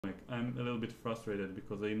I'm a little bit frustrated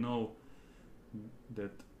because I know that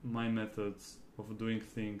my methods of doing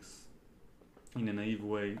things in a naive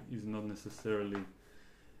way is not necessarily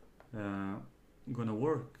gonna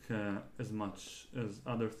work as much as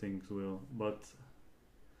other things will, but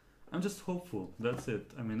I'm just hopeful. That's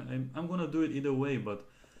it. I mean, I'm gonna do it either way, but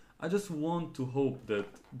I just want to hope that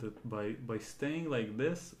by staying like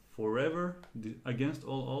this forever, against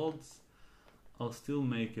all odds, I'll still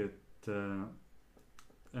make it,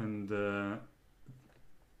 and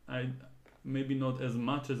I maybe not as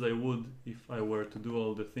much as I would if I were to do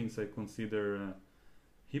all the things I consider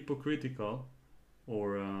hypocritical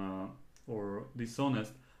or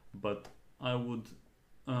dishonest, but I would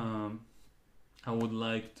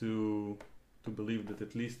like to believe that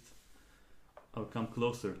at least I'll come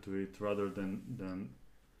closer to it rather than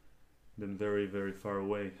very, very far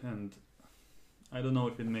away. And I don't know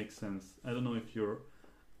if it makes sense. I don't know if you're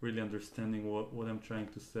really understanding what I'm trying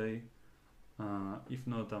to say. If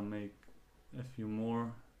not, I'll make a few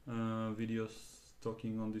more videos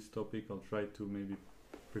talking on this topic. I'll try to maybe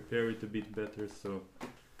prepare it a bit better so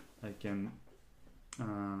I can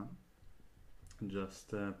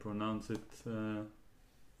just pronounce it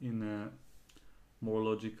in a more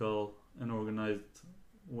logical and organized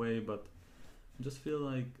way, but I just feel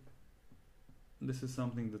like this is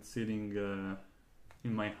something that's sitting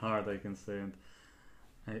in my heart, I can say, and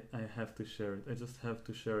I have to share it. I just have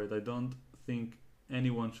to share it. I don't think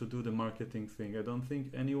anyone should do the marketing thing. I don't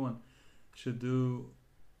think anyone should do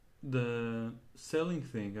the selling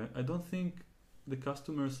thing. I don't think the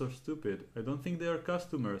customers are stupid. I don't think they are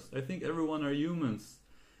customers. I think everyone are humans,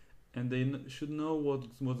 and they should know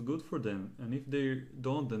what's good for them. And if they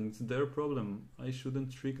don't, then it's their problem. I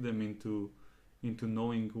shouldn't trick them into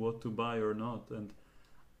knowing what to buy or not.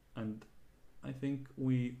 And I think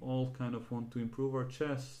we all kind of want to improve our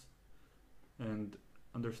chess and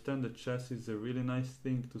understand that chess is a really nice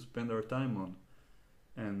thing to spend our time on.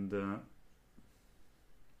 And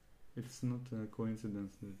it's not a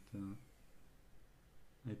coincidence that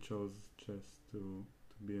I chose chess to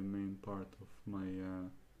be a main part of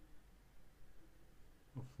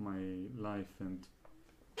my life, and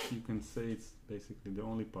you can say it's basically the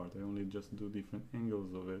only part. I only just do different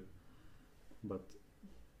angles of it, but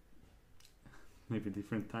maybe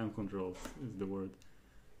different time controls is the word.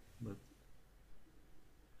 But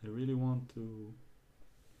I really want to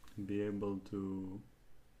be able to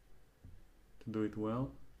do it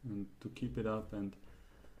well and to keep it up, and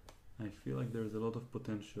I feel like there's a lot of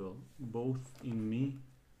potential both in me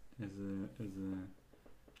as a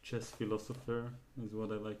chess philosopher, is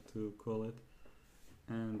what I like to call it,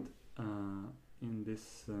 and in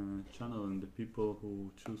this channel and the people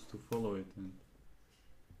who choose to follow it. And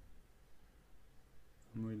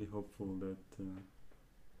I'm really hopeful that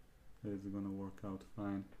it's gonna work out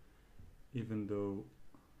fine, even though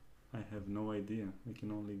I have no idea. I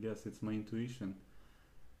can only guess. It's my intuition,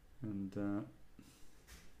 and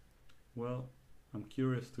well, I'm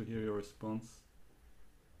curious to hear your response.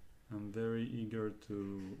 I'm very eager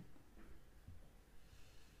to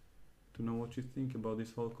know what you think about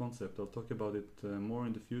this whole concept. I'll talk about it more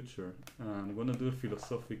in the future. I'm gonna do a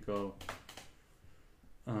philosophical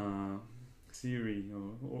series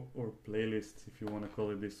or playlist, if you want to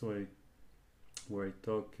call it this way, where I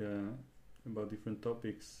talk about different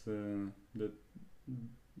topics that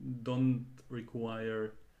don't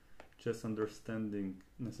require chess understanding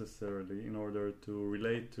necessarily in order to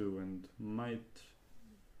relate to, and might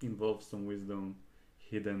involve some wisdom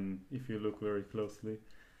hidden if you look very closely.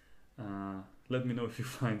 Let me know if you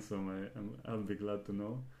find some. I'll be glad to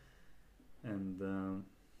know. And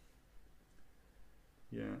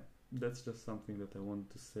yeah, that's just something that I wanted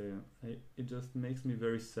to say. It just makes me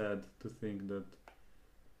very sad to think that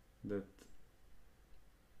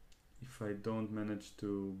if I don't manage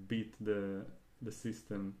to beat the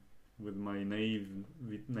system with my naiveness,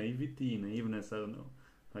 I don't know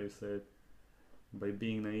how you say it, by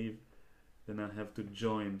being naive, then I have to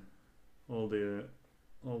join all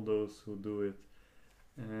those who do it.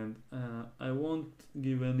 And I won't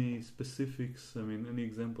give any specifics, I mean any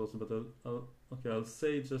examples, but I'll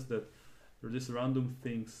say just that there are just random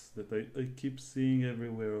things that I keep seeing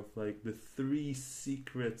everywhere, of like the 3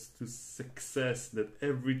 secrets to success that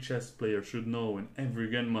every chess player should know and every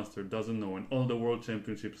grandmaster doesn't know, and all the world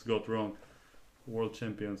championships got wrong, world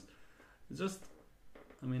champions. It's just,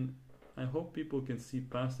 I mean, I hope people can see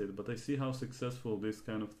past it, but I see how successful these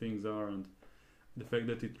kind of things are, and the fact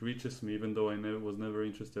that it reaches me even though I was never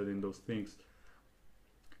interested in those things.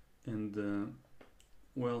 And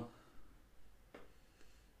well,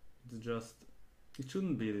 it's just, it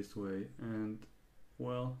shouldn't be this way. And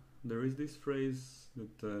well, there is this phrase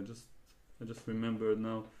that I just remembered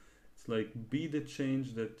now. It's like, be the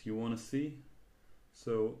change that you want to see.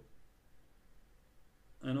 So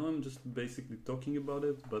I know I'm just basically talking about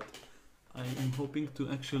it, but I am hoping to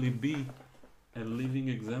actually be a living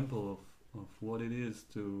example of what it is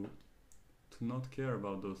to not care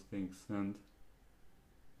about those things, and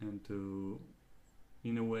to,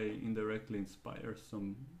 in a way, indirectly inspire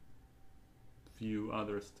some few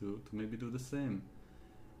others to maybe do the same.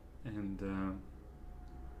 And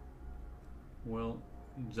well,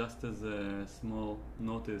 just as a small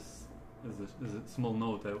notice, as a small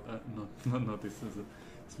note, not notice, as a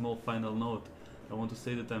small final note, I want to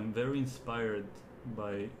say that I'm very inspired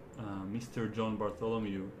by Mr. John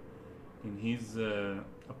Bartholomew in his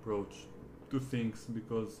approach to things,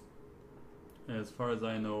 because as far as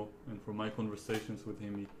I know, and from my conversations with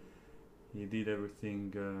him, he did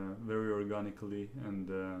everything very organically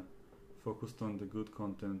and focused on the good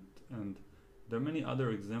content. And there are many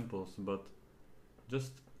other examples, but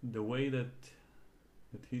just the way that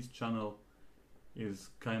his channel is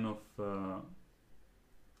kind of,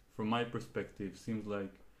 from my perspective, seems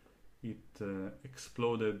like it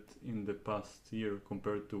exploded in the past year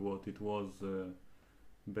compared to what it was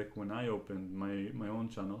back when I opened my own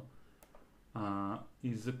channel,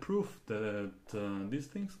 is a proof that these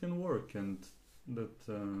things can work, and that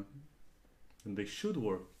and they should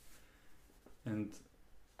work. And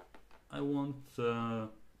I want that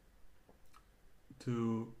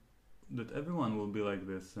everyone will be like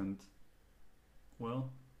this. And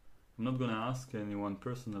well, I'm not gonna ask anyone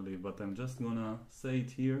personally, but I'm just gonna say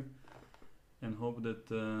it here and hope that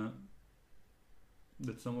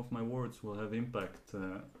that some of my words will have impact,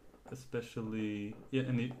 especially, yeah,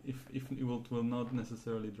 and if it will not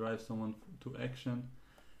necessarily drive someone to action,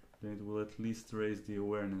 then it will at least raise the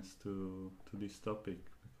awareness to this topic,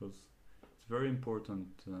 because it's very important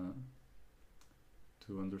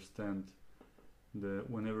to understand that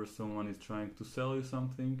whenever someone is trying to sell you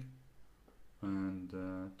something, and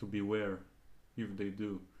to beware if they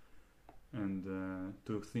do, and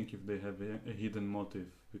to think if they have a hidden motive,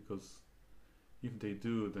 because if they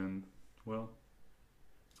do, then, well,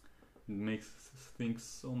 it makes things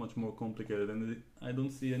so much more complicated, and I don't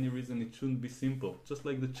see any reason it shouldn't be simple, just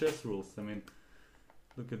like the chess rules. I mean,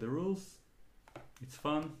 look at the rules, it's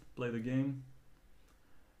fun, play the game,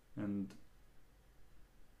 and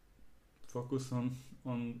focus on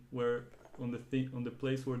the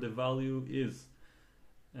place where the value is,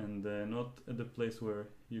 and not at the place where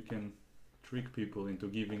you can trick people into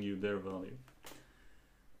giving you their value.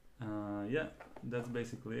 Yeah, that's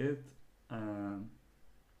basically it.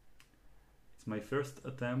 It's my first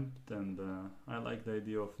attempt, and I like the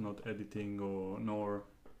idea of not editing nor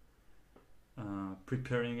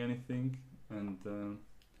preparing anything. And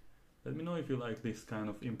let me know if you like this kind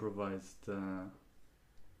of improvised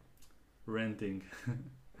ranting.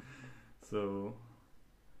 So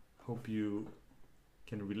hope you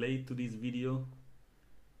can relate to this video,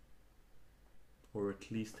 or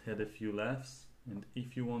at least had a few laughs. And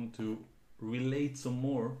if you want to relate some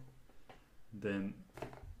more, then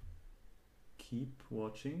keep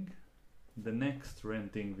watching the next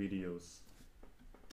ranting videos.